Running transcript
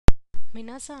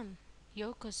Minasan,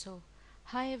 Yokoso.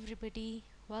 Hi everybody,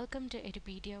 welcome to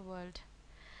Edupedia World.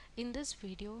 In this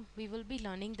video, we will be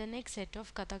learning the next set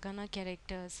of katakana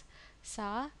characters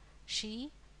Sa,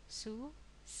 She, Su,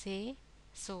 Se,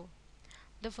 So.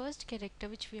 The first character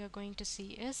which we are going to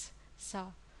see is Sa.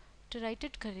 To write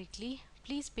it correctly,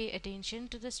 please pay attention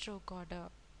to the stroke order.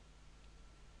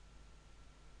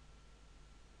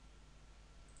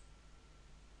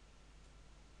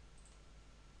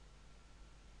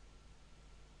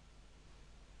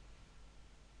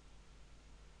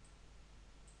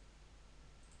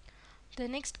 The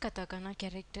next katakana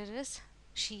character is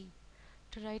She.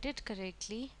 To write it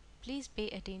correctly, please pay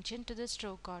attention to the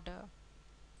stroke order.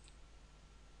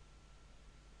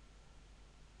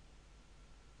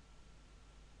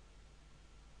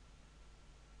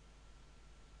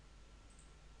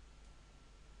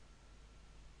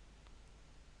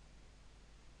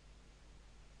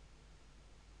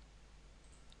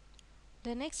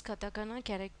 The next katakana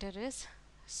character is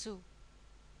Su.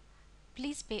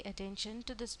 Please pay attention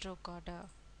to the stroke order.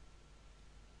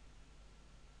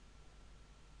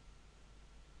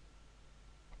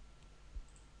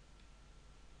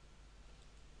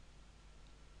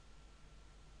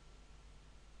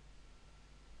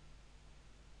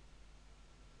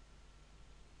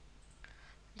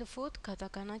 The fourth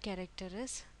katakana character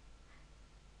is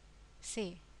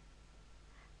Se.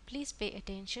 Please pay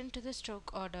attention to the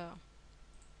stroke order.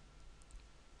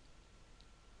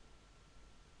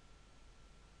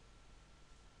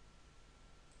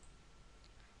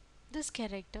 This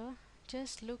character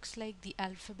just looks like the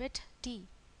alphabet T,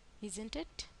 isn't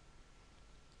it?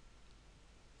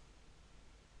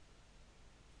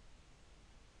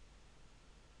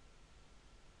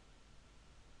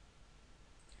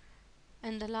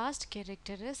 And the last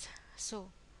character is So.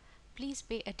 Please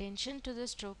pay attention to the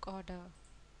stroke order.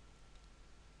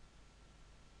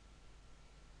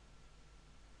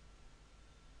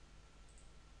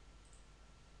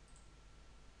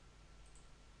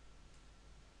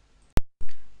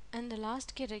 And the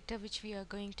last character which we are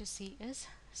going to see is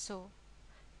So.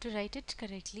 To write it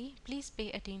correctly, please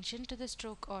pay attention to the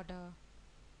stroke order.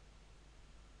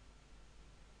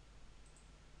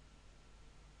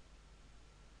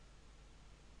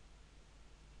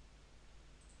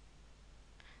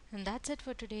 And that's it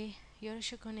for today.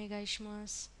 Yoroshiku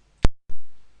onegaishimasu.